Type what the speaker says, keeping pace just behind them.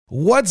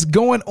What's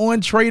going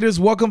on, traders?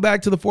 Welcome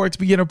back to the Forex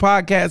Beginner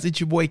Podcast. It's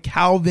your boy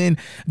Calvin,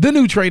 the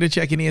new trader,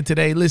 checking in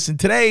today. Listen,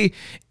 today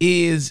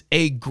is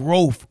a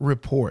growth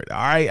report. All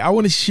right. I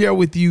want to share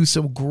with you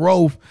some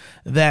growth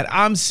that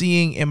I'm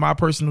seeing in my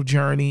personal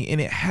journey, and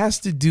it has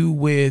to do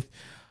with,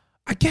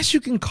 I guess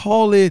you can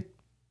call it,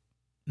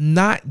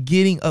 not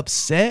getting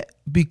upset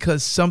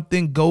because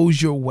something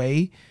goes your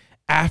way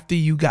after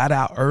you got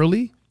out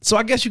early. So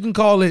I guess you can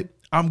call it,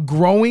 I'm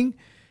growing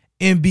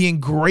and being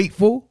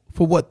grateful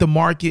for what the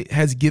market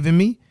has given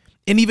me.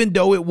 And even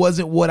though it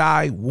wasn't what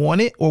I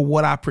wanted or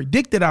what I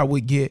predicted I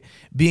would get,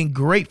 being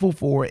grateful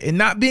for it and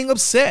not being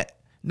upset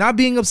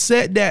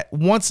that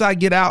once I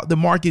get out, the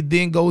market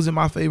then goes in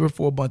my favor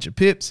for a bunch of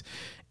pips,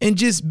 and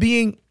just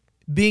being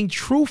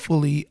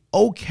truthfully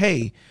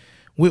okay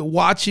with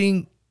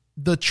watching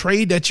the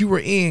trade that you were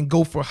in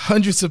go for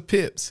hundreds of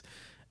pips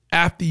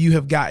after you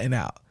have gotten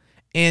out,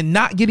 and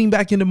not getting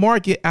back in the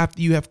market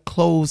after you have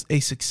closed a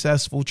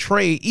successful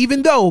trade,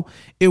 even though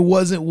it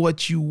wasn't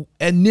what you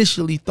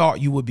initially thought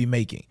you would be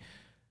making.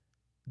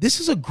 This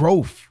is a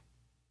growth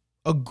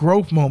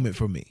moment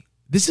for me.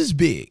 This is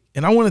big,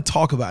 and I want to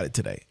talk about it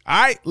today.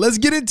 All right, let's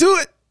get into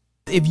it.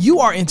 If you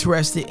are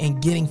interested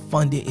in getting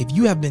funded, if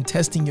you have been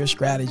testing your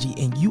strategy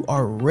and you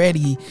are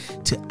ready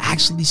to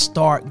actually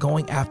start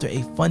going after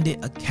a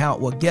funded account,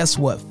 well, guess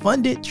what?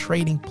 Funded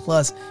Trading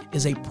Plus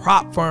is a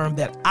prop firm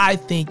that I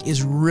think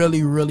is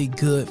really, really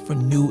good for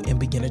new and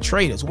beginner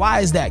traders. Why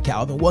is that,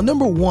 Calvin? Well,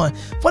 number one,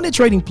 Funded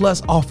Trading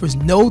Plus offers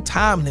no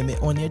time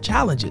limit on their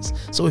challenges.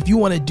 So if you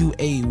want to do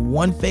a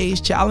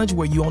one-phase challenge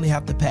where you only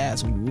have to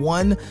pass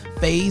one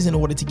phase in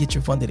order to get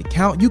your funded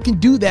account, you can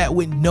do that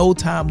with no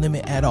time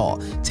limit at all.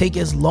 Take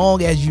as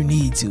long as you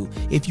need to.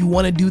 If you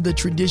want to do the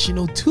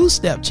traditional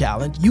two-step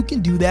challenge, you can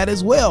do that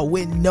as well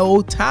with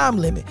no time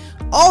limit.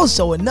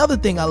 Also, another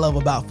thing I love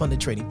about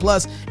Funded Trading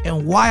Plus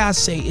and why I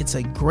say it's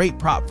a great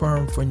prop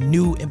firm for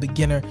new and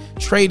beginner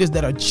traders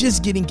that are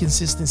just getting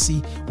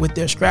consistency with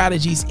their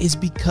strategies is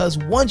because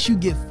once you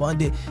get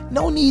funded,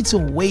 no need to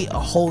wait a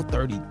whole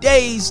 30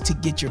 days to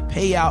get your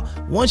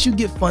payout. Once you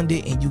get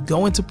funded and you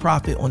go into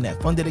profit on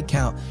that funded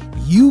account,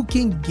 you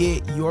can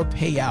get your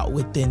payout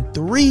within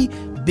 3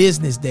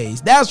 business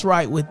days. That's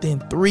right, within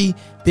 3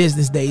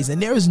 business days.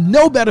 And there is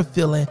no better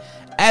feeling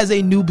as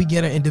a new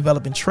beginner and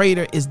developing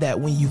trader is that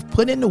when you've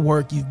put in the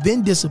work, you've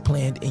been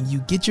disciplined, and you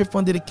get your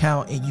funded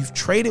account and you've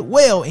traded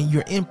well and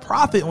you're in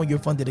profit on your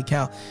funded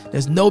account,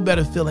 there's no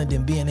better feeling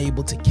than being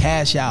able to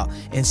cash out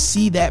and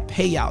see that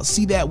payout,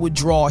 see that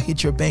withdrawal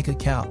hit your bank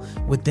account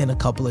within a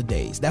couple of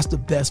days. That's the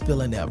best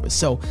feeling ever.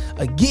 So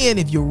again,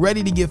 if you're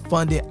ready to get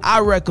funded, I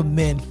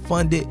recommend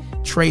Funded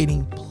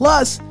Trading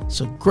Plus. It's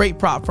a great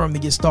prop firm to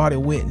get started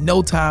with,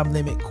 no time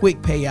limit,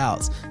 quick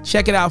payouts.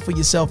 Check it out for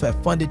yourself at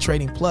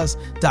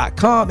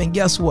fundedtradingplus.com. And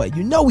guess what?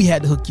 You know we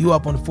had to hook you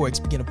up on the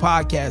Forex Beginner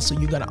Podcast, so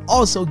you're going to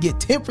also get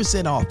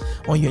 10% off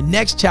on your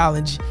next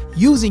challenge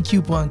using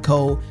coupon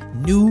code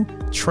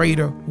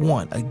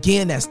NEWTRADER1.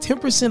 Again, that's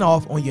 10%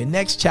 off on your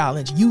next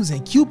challenge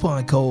using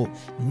coupon code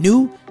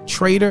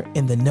NEWTRADER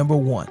and the number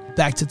 1.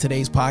 Back to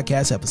today's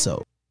podcast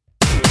episode.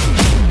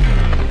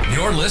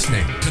 You're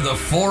listening to the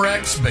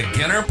Forex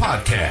Beginner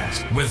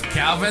Podcast with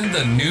Calvin,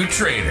 the new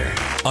trader.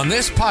 On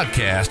this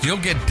podcast, you'll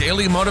get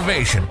daily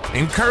motivation,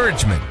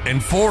 encouragement, and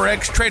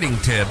Forex trading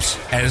tips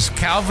as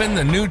Calvin,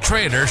 the new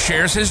trader,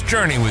 shares his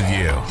journey with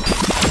you.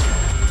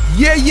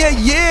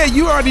 Yeah.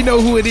 You already know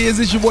who it is.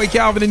 It's your boy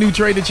Calvin, the new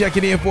trader,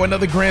 checking in for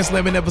another Grand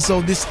Slamming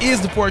episode. This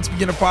is the Forex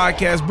Beginner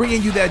Podcast,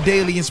 bringing you that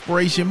daily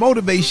inspiration,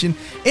 motivation,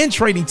 and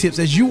trading tips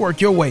as you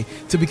work your way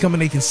to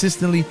becoming a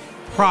consistently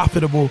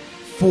profitable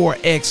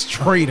Forex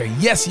trader.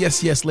 Yes,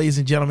 ladies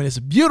and gentlemen, it's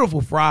a beautiful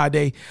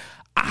Friday.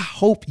 I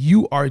hope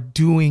you are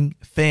doing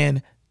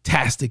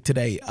fantastic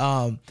today.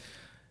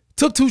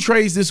 Took two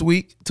trades this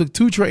week,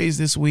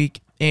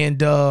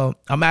 and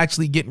I'm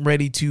actually getting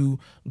ready to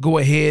go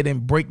ahead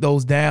and break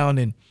those down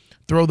and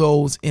throw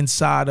those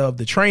inside of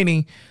the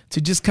training to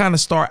just kind of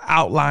start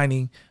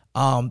outlining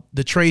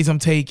the trades I'm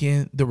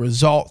taking, the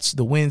results,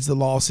 the wins, the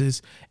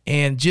losses,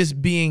 and just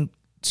being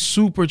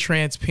super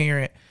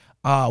transparent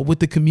with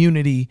the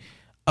community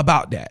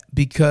about that,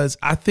 because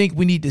I think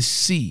we need to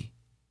see,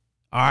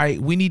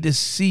 we need to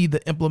see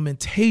the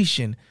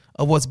implementation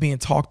of what's being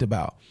talked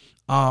about.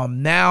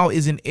 Now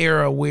is an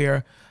era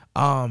where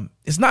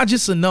it's not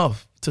just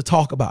enough to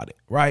talk about it,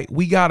 right?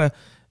 We got to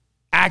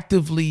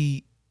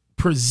actively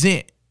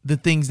present the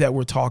things that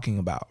we're talking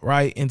about,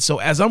 right? And so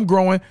as I'm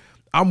growing,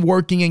 I'm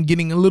working and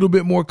getting a little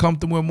bit more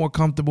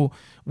comfortable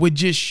with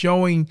just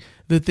showing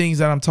the things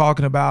that I'm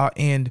talking about.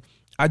 And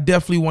I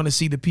definitely want to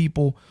see the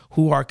people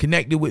who are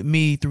connected with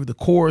me through the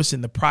course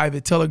and the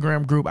private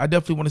Telegram group. I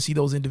definitely want to see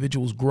those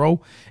individuals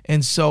grow.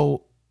 And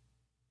so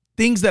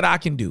things that I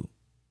can do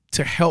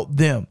to help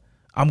them,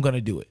 I'm going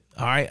to do it.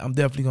 All right. I'm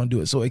definitely going to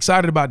do it. So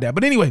excited about that.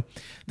 But anyway,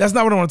 that's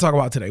not what I want to talk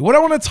about today. What I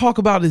want to talk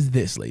about is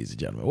this, ladies and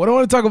gentlemen. What I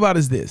want to talk about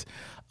is this.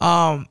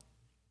 Man,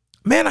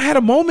 I had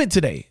a moment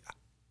today.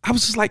 I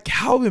was just like,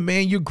 Calvin,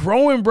 man, you're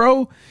growing,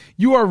 bro.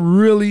 You are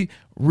really,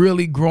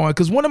 really growing.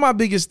 Because one of my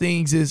biggest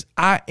things is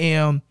I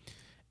am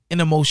an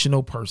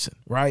emotional person,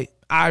 right?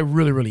 I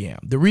really, really am.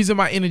 The reason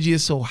my energy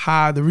is so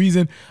high, the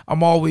reason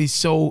I'm always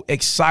so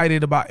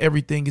excited about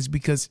everything is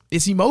because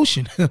it's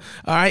emotion. All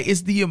right.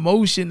 It's the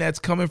emotion that's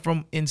coming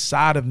from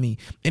inside of me.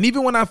 And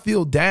even when I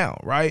feel down,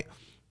 right,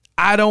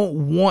 I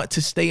don't want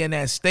to stay in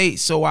that state.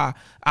 So I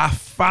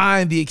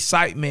find the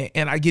excitement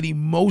and I get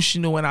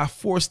emotional and I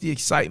force the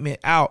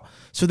excitement out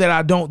so that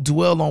I don't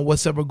dwell on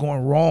what's ever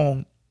going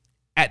wrong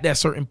at that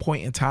certain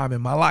point in time in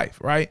my life,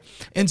 right?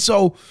 And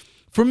so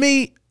for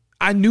me,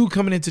 I knew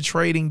coming into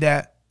trading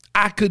that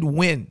I could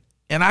win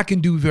and I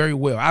can do very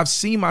well. I've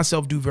seen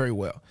myself do very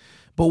well.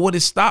 But what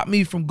has stopped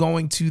me from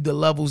going to the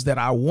levels that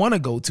I want to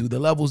go to, the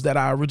levels that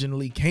I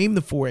originally came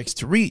to Forex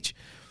to reach,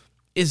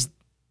 is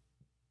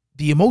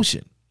the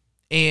emotion.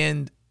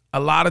 And a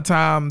lot of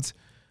times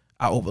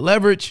I over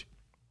leverage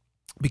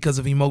because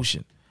of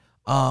emotion.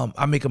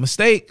 I make a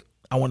mistake.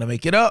 I want to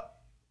make it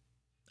up.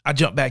 I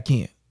jump back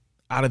in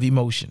out of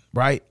emotion,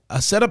 right? A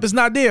setup is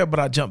not there, but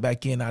I jump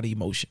back in out of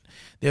emotion.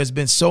 There's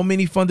been so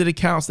many funded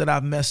accounts that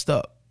I've messed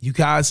up. You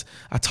guys,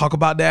 I talk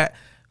about that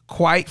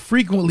quite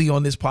frequently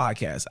on this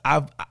podcast.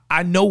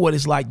 I know what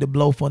it's like to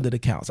blow funded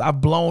accounts.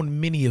 I've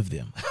blown many of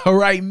them. All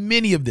right,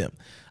 many of them.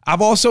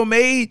 I've also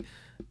made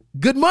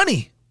good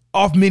money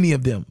off many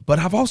of them, but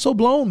I've also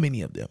blown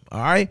many of them.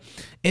 All right.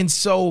 And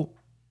so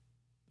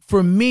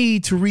for me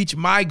to reach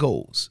my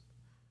goals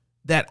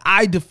that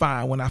I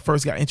defined when I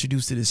first got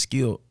introduced to this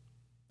skill,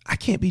 I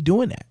can't be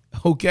doing that.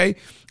 Okay.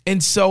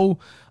 And so,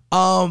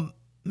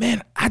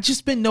 man, I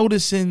just been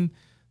noticing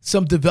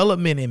some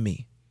development in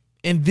me.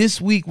 And this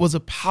week was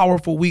a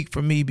powerful week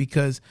for me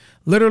because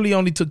literally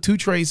only took 2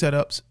 trade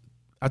setups.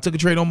 I took a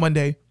trade on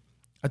Monday.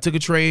 I took a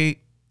trade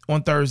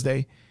on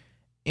Thursday,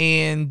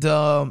 and,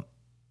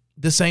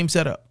 the same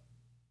setup.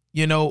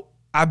 You know,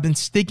 I've been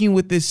sticking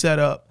with this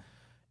setup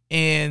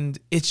and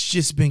it's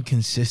just been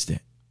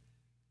consistent.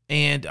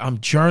 And I'm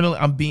journaling.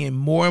 I'm being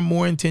more and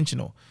more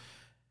intentional.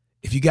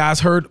 If you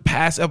guys heard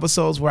past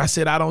episodes where I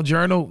said I don't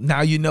journal,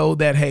 now you know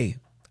that, hey,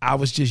 I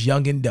was just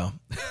young and dumb.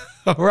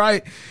 All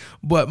right.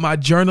 But my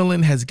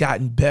journaling has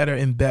gotten better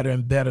and better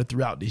and better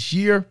throughout this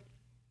year.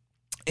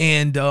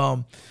 And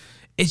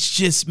it's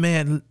just,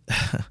 man,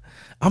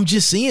 I'm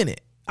just seeing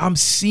it. I'm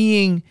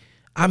seeing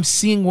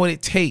what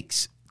it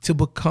takes to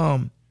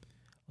become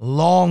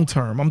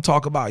long-term. I'm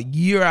talking about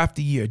year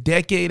after year,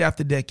 decade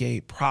after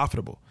decade,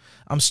 profitable.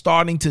 I'm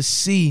starting to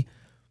see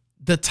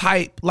the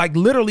type, like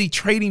literally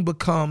trading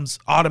becomes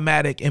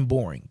automatic and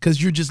boring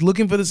because you're just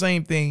looking for the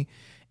same thing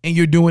and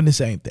you're doing the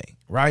same thing,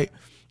 right?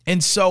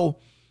 And so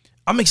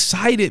I'm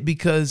excited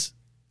because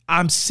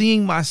I'm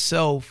seeing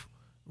myself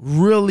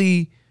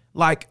really,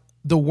 like,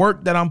 the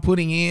work that I'm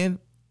putting in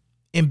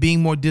and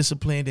being more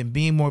disciplined and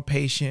being more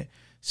patient,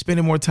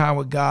 spending more time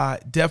with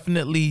God,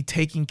 definitely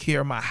taking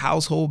care of my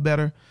household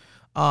better,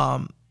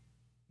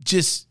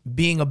 just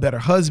being a better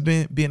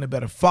husband, being a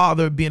better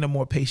father, being a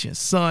more patient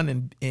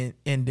son, and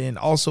then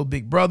also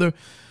big brother.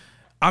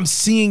 I'm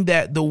seeing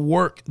that the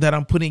work that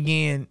I'm putting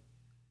in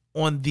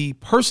on the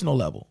personal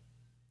level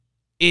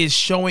is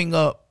showing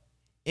up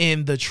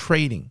in the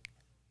trading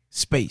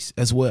space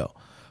as well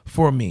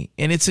for me.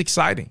 And it's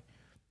exciting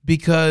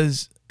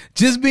because,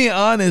 just being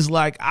honest,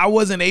 like, I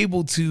wasn't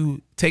able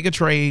to take a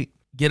trade,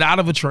 get out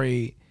of a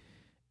trade,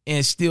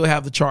 and still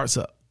have the charts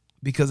up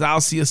because I'll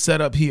see a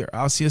setup here.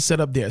 I'll see a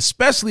setup there,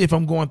 especially if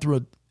I'm going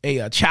through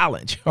a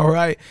challenge. All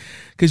right.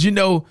 Because, you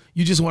know,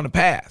 you just want to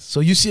pass.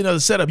 So you see another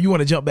setup, you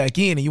want to jump back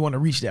in and you want to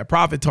reach that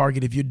profit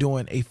target if you're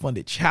doing a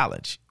funded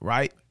challenge,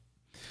 right?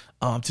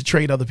 To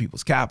trade other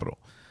people's capital.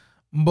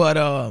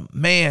 But,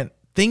 man,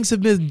 things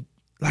have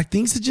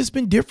just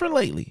been different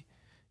lately.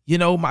 You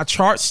know, my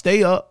charts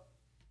stay up.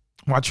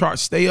 My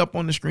charts stay up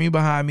on the screen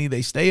behind me.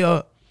 They stay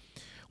up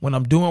when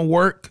I'm doing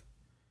work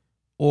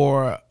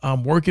or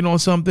I'm working on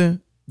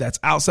something that's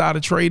outside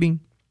of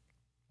trading.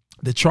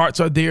 The charts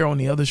are there on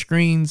the other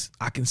screens.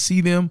 I can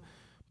see them,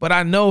 but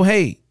I know,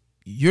 hey,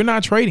 you're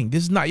not trading.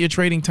 This is not your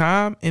trading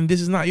time, and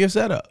this is not your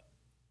setup.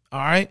 All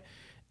right.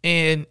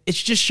 And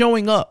it's just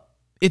showing up.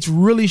 It's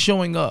really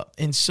showing up.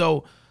 And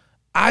so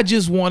I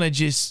just want to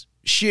just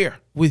share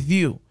with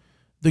you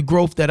the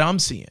growth that I'm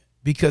seeing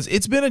because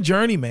it's been a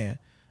journey, man.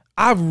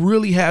 I've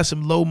really had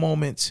some low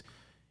moments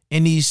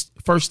in these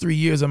first 3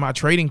 years of my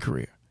trading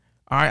career.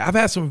 All right. I've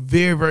had some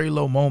very, very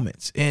low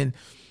moments, and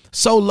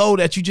so low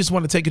that you just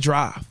want to take a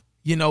drive,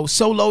 you know,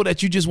 so low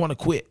that you just want to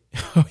quit.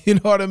 You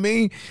know what I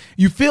mean?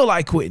 You feel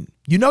like quitting.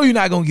 You know, you're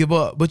not going to give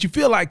up, but you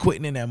feel like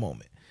quitting in that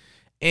moment.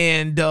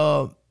 And,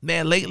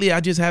 man, lately I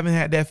just haven't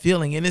had that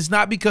feeling. And it's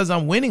not because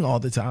I'm winning all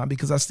the time,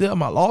 because I still have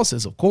my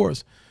losses, of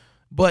course,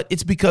 but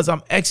it's because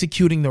I'm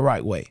executing the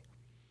right way.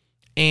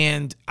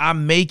 And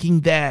I'm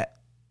making that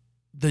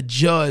the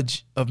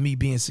judge of me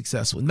being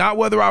successful. Not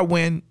whether I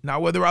win,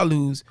 not whether I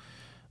lose,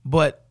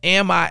 but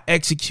am I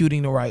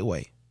executing the right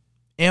way?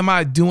 Am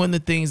I doing the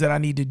things that I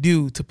need to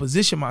do to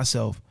position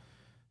myself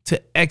to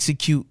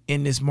execute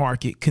in this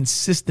market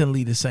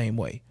consistently the same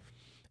way?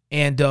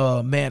 And,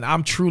 man,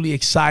 I'm truly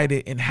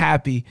excited and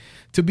happy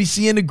to be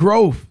seeing the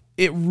growth.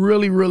 It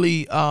really,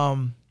 really,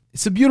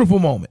 it's a beautiful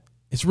moment.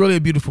 It's really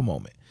a beautiful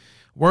moment.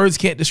 Words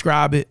can't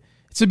describe it.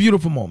 It's a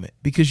beautiful moment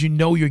because you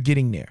know you're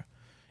getting there.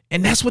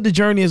 And that's what the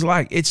journey is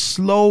like. It's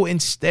slow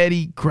and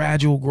steady,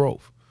 gradual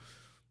growth.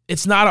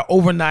 It's not an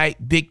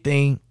overnight big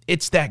thing.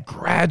 It's that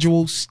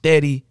gradual,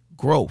 steady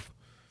growth.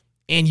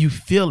 And you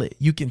feel it.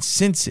 You can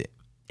sense it.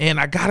 And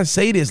I got to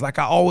say this, like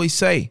I always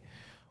say,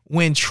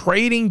 when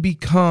trading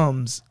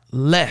becomes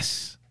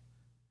less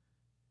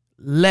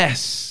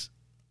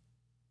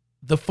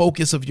the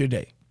focus of your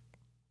day,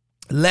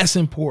 less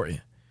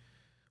important,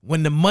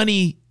 when the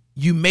money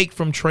you make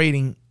from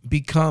trading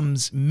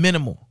becomes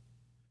minimal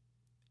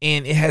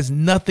and it has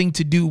nothing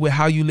to do with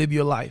how you live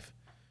your life,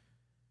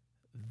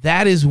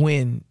 that is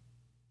when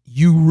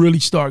you really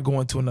start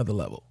going to another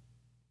level.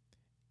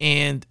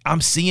 And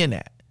I'm seeing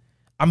that.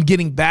 I'm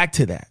getting back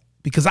to that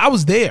because I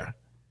was there.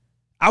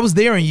 I was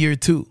there in year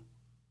 2.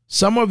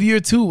 Summer of year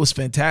 2 was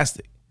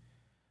fantastic,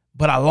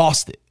 but I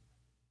lost it.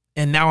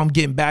 And now I'm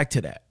getting back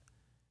to that.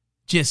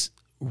 Just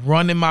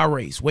running my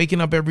race,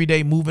 waking up every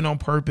day, moving on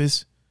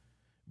purpose,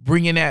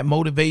 bringing that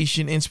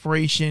motivation,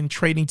 inspiration,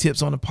 trading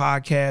tips on the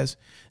podcast,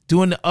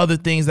 doing the other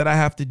things that I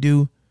have to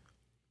do.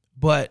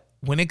 But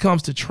when it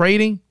comes to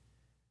trading,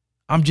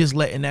 I'm just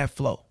letting that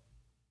flow.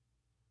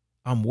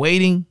 I'm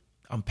waiting,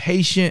 I'm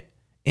patient,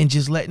 and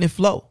just letting it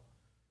flow.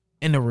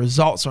 And the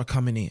results are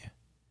coming in.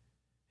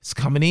 It's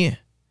coming in.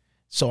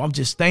 So I'm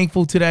just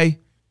thankful today.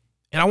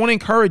 And I want to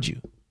encourage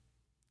you.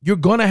 You're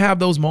going to have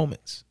those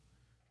moments.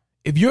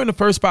 If you're in the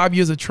first 5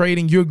 years of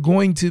trading, you're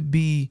going to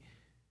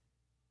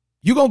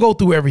go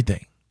through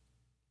everything.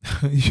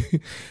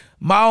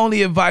 My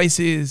only advice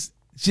is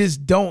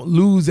just don't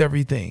lose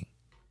everything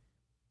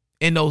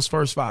in those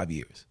first 5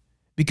 years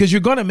because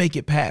you're going to make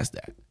it past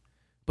that.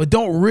 But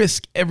don't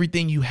risk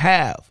everything you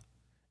have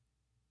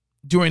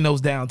during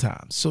those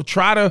downtimes. So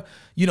try to,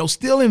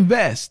 still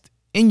invest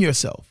in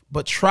yourself,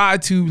 but try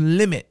to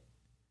limit,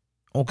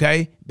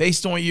 okay?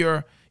 Based on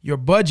your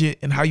budget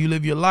and how you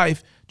live your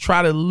life,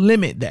 try to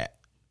limit that.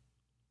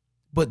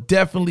 But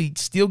definitely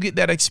still get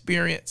that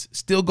experience,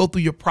 still go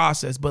through your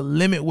process, but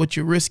limit what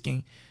you're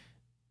risking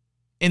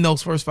in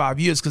those first 5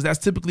 years because that's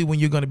typically when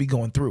you're going to be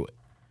going through it.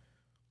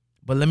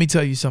 But let me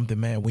tell you something,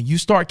 man. When you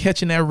start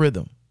catching that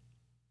rhythm,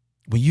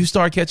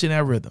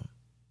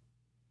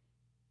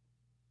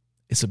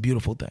 it's a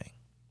beautiful thing.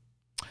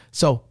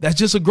 So that's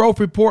just a growth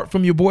report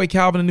from your boy,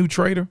 Calvin, the New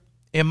Trader.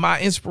 And my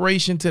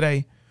inspiration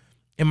today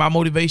and my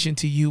motivation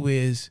to you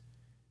is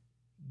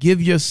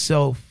give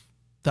yourself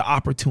the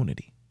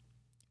opportunity.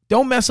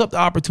 Don't mess up the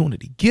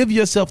opportunity. Give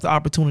yourself the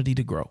opportunity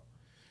to grow.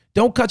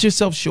 Don't cut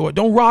yourself short.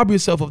 Don't rob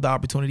yourself of the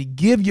opportunity.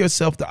 Give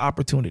yourself the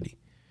opportunity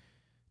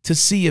to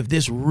see if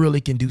this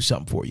really can do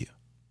something for you.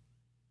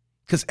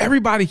 Because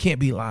everybody can't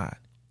be lying.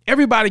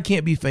 Everybody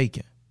can't be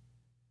faking.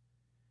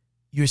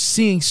 You're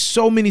seeing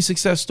so many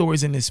success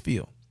stories in this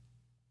field.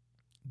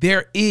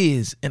 There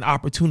is an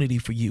opportunity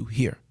for you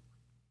here.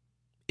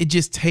 It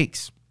just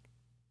takes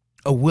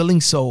a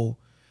willing soul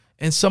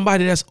and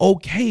somebody that's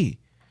okay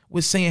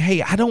with saying,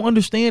 hey, I don't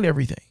understand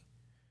everything.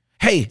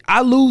 Hey,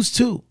 I lose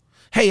too.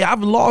 Hey,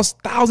 I've lost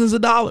thousands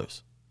of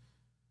dollars.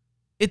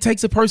 It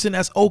takes a person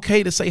that's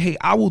okay to say, hey,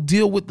 I will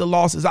deal with the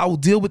losses. I will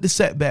deal with the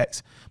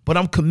setbacks, but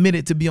I'm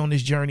committed to be on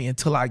this journey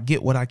until I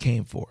get what I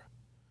came for.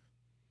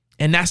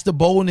 And that's the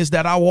boldness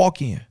that I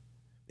walk in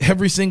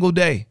every single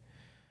day.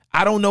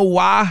 I don't know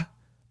why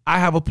I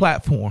have a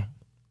platform.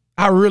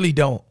 I really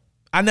don't.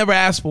 I never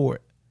asked for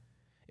it.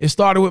 It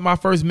started with my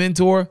first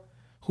mentor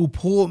who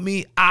pulled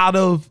me out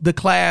of the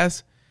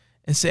class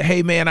and said,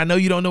 hey, man, I know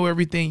you don't know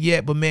everything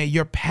yet, but, man,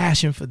 your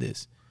passion for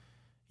this,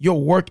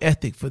 your work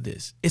ethic for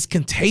this, it's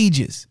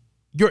contagious.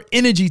 Your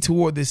energy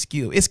toward this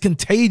skill, it's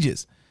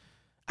contagious.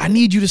 I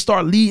need you to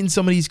start leading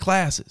some of these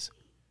classes.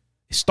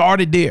 It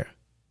started there.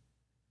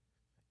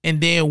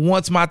 And then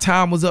once my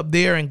time was up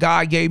there and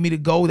God gave me the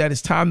go that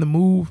it's time to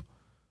move,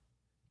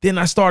 then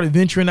I started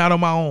venturing out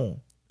on my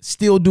own,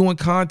 still doing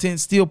content,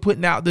 still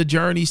putting out the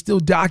journey, still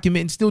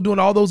documenting, still doing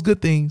all those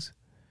good things.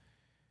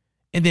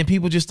 And then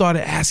people just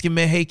started asking,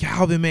 man, hey,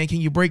 Calvin, man,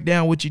 can you break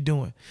down what you're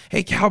doing?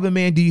 Hey, Calvin,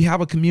 man, do you have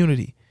a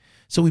community?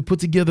 So we put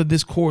together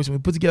this course and we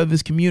put together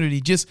this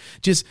community, just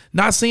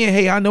not saying,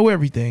 hey, I know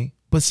everything,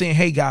 but saying,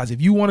 hey, guys,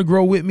 if you want to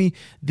grow with me,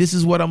 this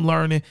is what I'm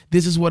learning.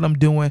 This is what I'm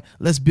doing.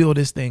 Let's build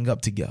this thing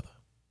up together.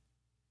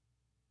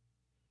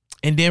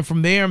 And then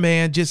from there,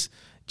 man, just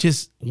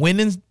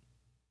winning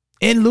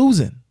and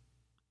losing,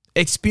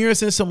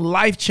 experiencing some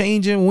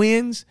life-changing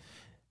wins,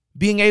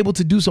 being able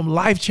to do some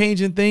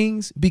life-changing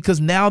things because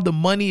now the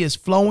money is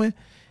flowing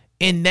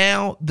and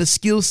now the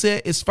skill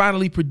set is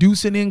finally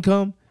producing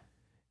income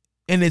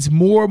and it's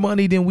more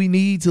money than we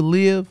need to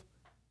live.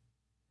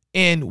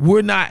 And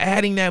we're not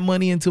adding that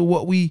money into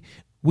what we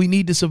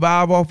need to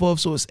survive off of.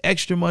 So it's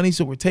extra money.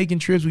 So we're taking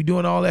trips. We're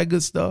doing all that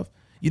good stuff.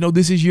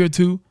 This is year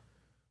 2.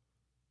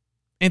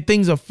 And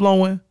things are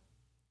flowing,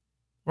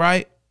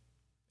 right?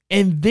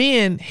 And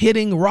then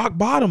hitting rock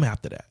bottom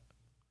after that.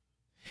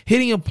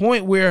 Hitting a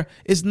point where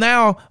it's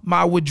now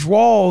my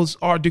withdrawals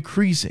are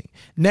decreasing.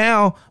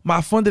 Now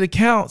my funded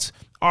accounts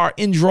are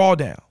in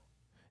drawdown.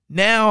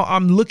 Now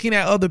I'm looking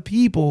at other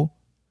people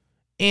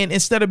And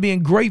instead of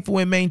being grateful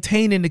and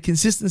maintaining the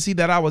consistency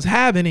that I was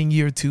having in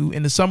year 2,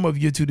 in the summer of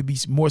year 2 to be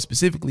more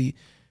specifically,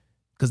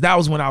 because that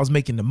was when I was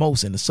making the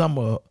most in the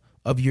summer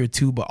of year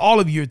 2, but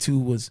all of year 2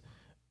 was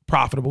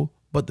profitable,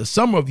 but the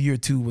summer of year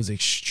 2 was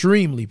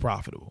extremely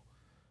profitable.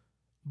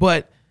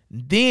 But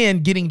then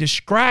getting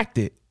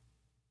distracted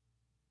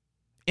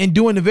and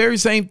doing the very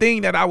same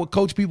thing that I would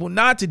coach people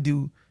not to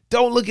do,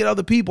 don't look at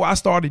other people, I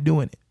started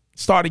doing it.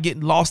 Started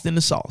getting lost in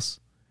the sauce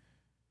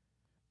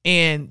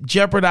and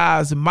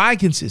jeopardized my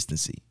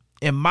consistency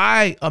and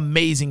my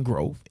amazing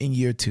growth in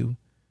year 2,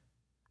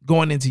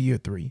 going into year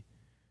 3,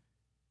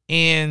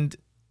 and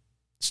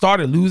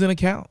started losing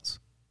accounts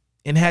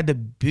and had to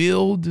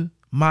build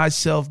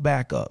myself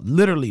back up.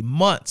 Literally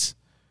months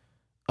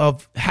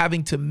of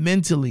having to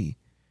mentally,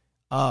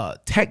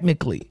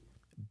 technically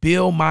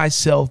build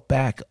myself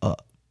back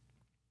up.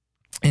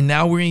 And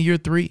now we're in year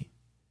 3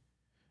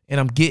 and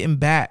I'm getting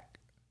back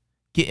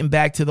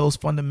to those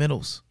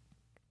fundamentals.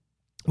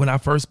 When I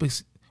first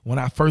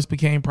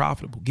became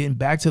profitable, getting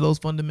back to those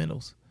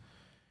fundamentals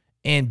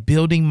and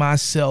building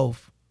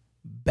myself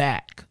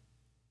back,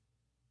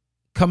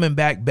 coming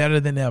back better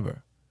than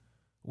ever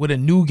with a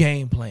new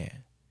game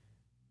plan,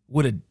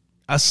 with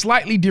a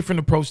slightly different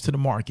approach to the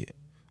market,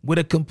 with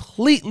a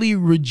completely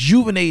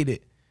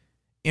rejuvenated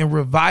and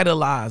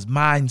revitalized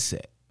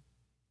mindset,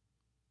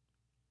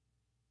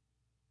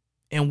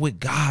 and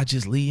with God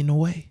just leading the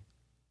way.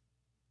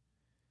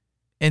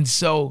 And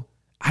so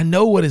I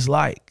know what it's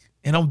like.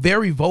 And I'm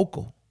very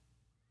vocal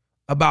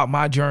about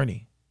my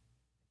journey.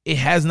 It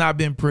has not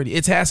been pretty.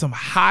 It's had some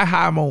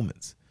high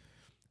moments,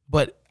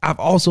 but I've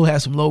also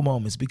had some low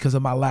moments because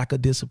of my lack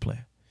of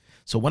discipline.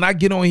 So when I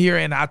get on here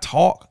and I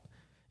talk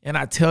and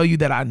I tell you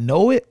that I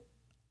know it,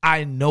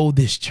 I know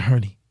this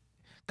journey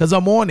because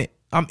I'm on it.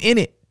 I'm in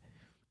it.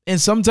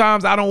 And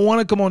sometimes I don't want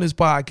to come on this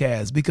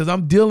podcast because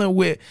I'm dealing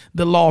with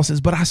the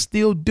losses, but I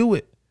still do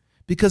it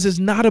because it's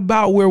not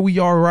about where we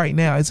are right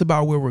now. It's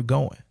about where we're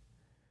going.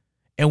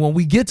 And when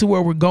we get to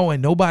where we're going,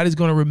 nobody's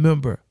going to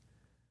remember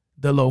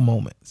the low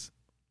moments.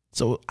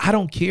 So I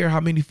don't care how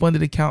many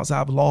funded accounts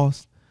I've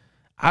lost.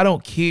 I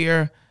don't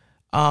care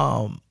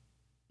how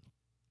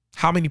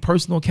many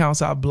personal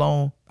accounts I've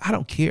blown. I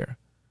don't care.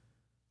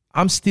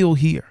 I'm still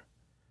here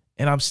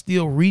and I'm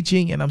still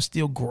reaching and I'm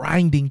still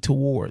grinding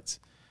towards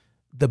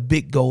the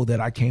big goal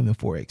that I came in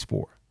FOREX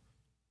for.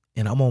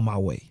 And I'm on my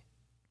way.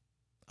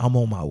 I'm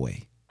on my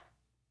way.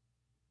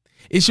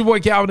 It's your boy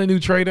Calvin, the new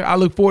trader. I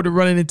look forward to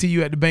running into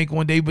you at the bank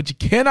one day, but you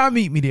cannot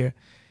meet me there.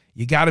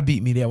 You got to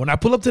beat me there. When I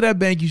pull up to that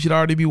bank, you should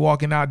already be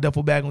walking out,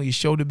 duffel bag on your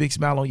shoulder, big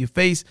smile on your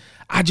face.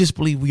 I just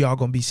believe we are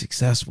going to be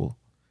successful.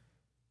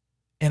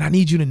 And I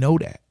need you to know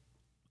that.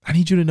 I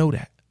need you to know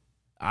that.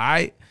 All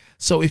right?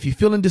 So if you're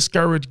feeling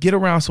discouraged, get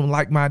around some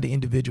like-minded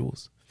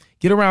individuals.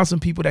 Get around some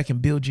people that can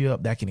build you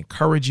up, that can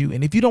encourage you.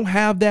 And if you don't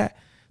have that,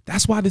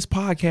 that's why this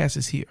podcast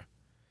is here.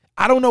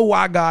 I don't know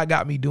why God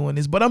got me doing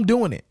this, but I'm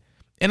doing it.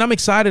 And I'm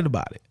excited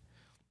about it.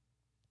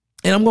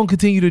 And I'm going to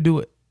continue to do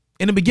it.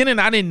 In the beginning,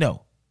 I didn't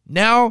know.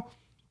 Now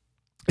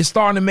it's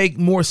starting to make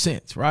more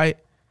sense, right?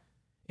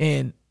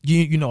 And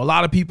you know, a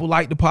lot of people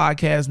like the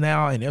podcast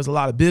now, and there's a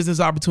lot of business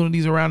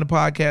opportunities around the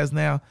podcast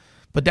now.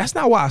 But that's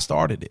not why I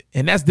started it.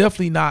 And that's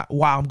definitely not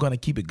why I'm going to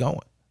keep it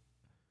going.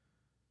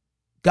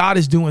 God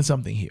is doing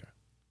something here.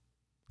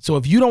 So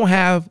if you don't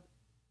have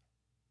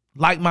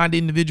like-minded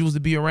individuals to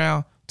be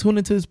around, tune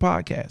into this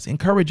podcast.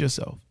 Encourage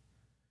yourself.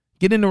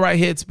 Get in the right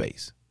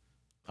headspace.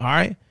 All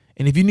right.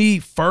 And if you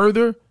need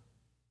further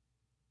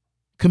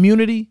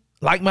community,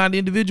 like-minded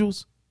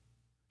individuals,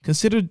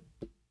 consider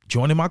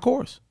joining my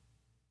course.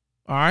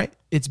 All right.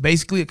 It's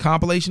basically a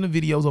compilation of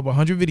videos, over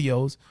 100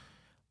 videos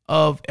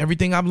of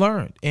everything I've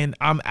learned. And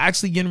I'm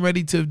actually getting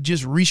ready to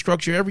just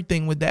restructure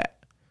everything with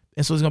that.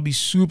 And so it's going to be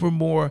super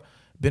more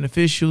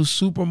beneficial,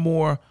 super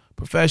more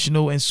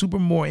professional, and super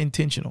more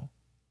intentional.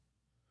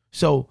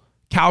 So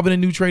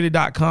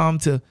calvinthenewtrader.com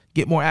to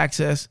get more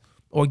access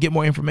or get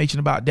more information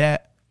about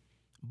that.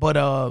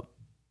 But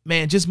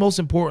man, just most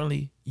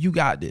importantly, you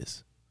got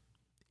this.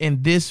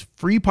 And this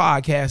free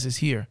podcast is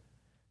here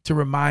to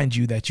remind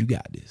you that you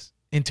got this,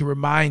 and to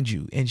remind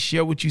you and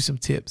share with you some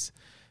tips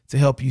to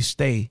help you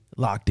stay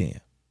locked in.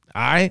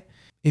 All right.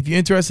 If you're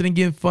interested in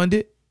getting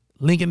funded,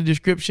 link in the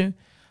description.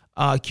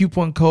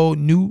 Coupon code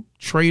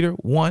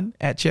NEWTRADER1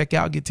 at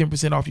checkout. Get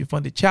 10% off your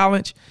funded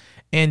challenge.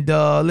 And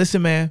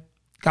listen, man,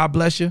 God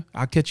bless you.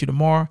 I'll catch you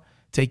tomorrow.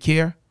 Take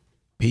care.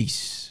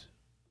 Peace.